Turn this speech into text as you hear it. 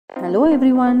Hello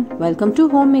everyone, welcome to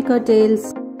Homemaker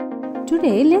Tales.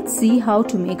 Today let's see how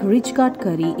to make Ridge Gourd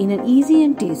curry in an easy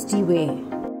and tasty way.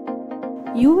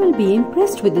 You will be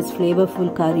impressed with this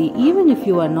flavorful curry even if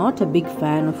you are not a big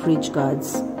fan of Ridge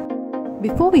Gourds.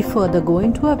 Before we further go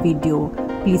into our video,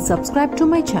 please subscribe to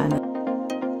my channel.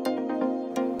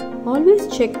 Always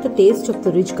check the taste of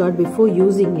the Ridge Gourd before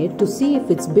using it to see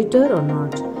if it's bitter or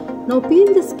not. Now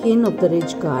peel the skin of the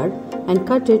Ridge Gourd and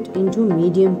cut it into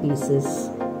medium pieces.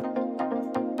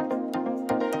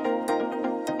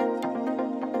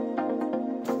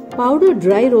 Powder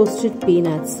dry roasted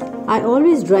peanuts. I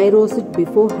always dry roast it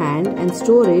beforehand and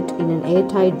store it in an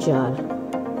airtight jar.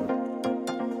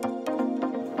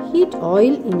 Heat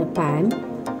oil in a pan.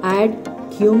 Add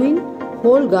cumin,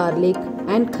 whole garlic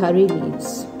and curry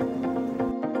leaves.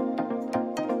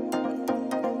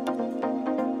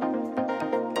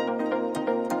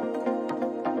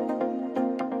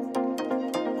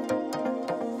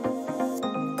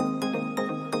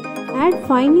 Add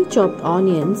finely chopped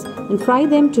onions and fry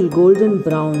them till golden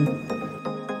brown.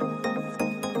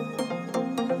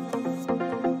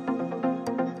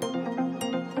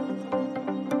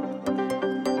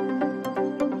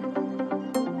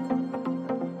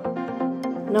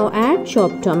 Now add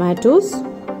chopped tomatoes.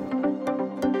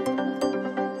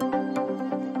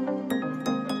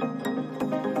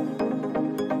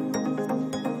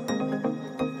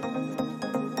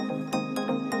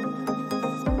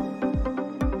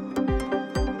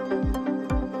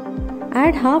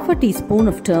 Add half a teaspoon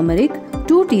of turmeric,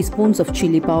 2 teaspoons of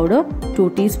chili powder, 2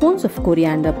 teaspoons of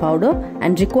coriander powder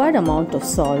and required amount of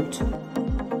salt.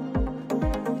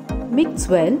 Mix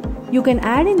well. You can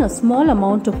add in a small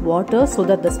amount of water so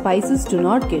that the spices do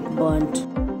not get burnt.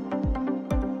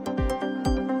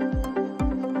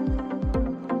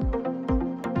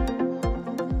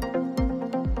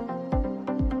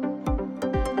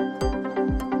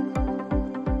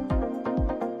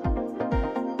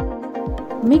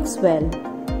 Mix well.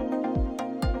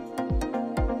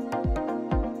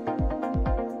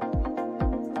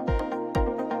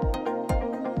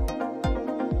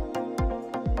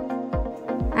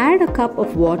 Add a cup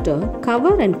of water,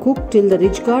 cover and cook till the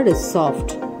Ridge Gourd is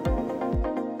soft.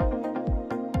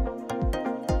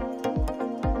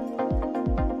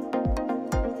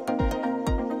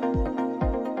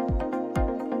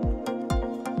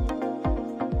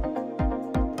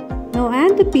 Now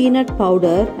add the peanut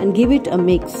powder and give it a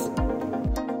mix.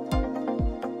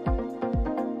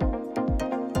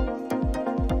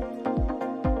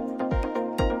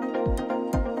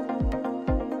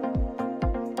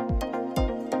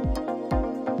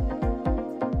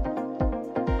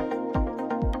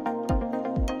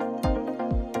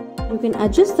 You can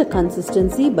adjust the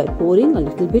consistency by pouring a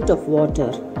little bit of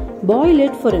water. Boil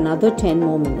it for another 10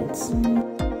 more minutes.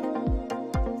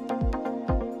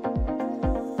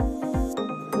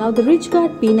 Now the Ridge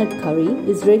Gourd peanut curry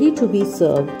is ready to be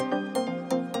served.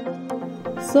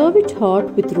 Serve it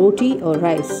hot with roti or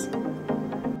rice.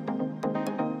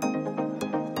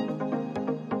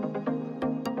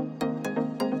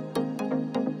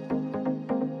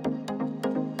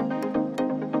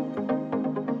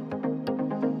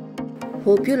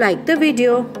 Hope you liked the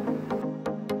video.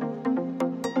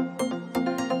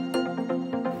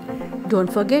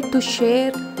 Don't forget to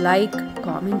share, like,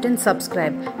 comment and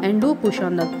subscribe, and do push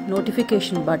on the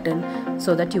notification button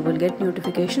so that you will get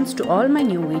notifications to all my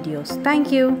new videos.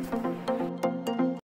 Thank you.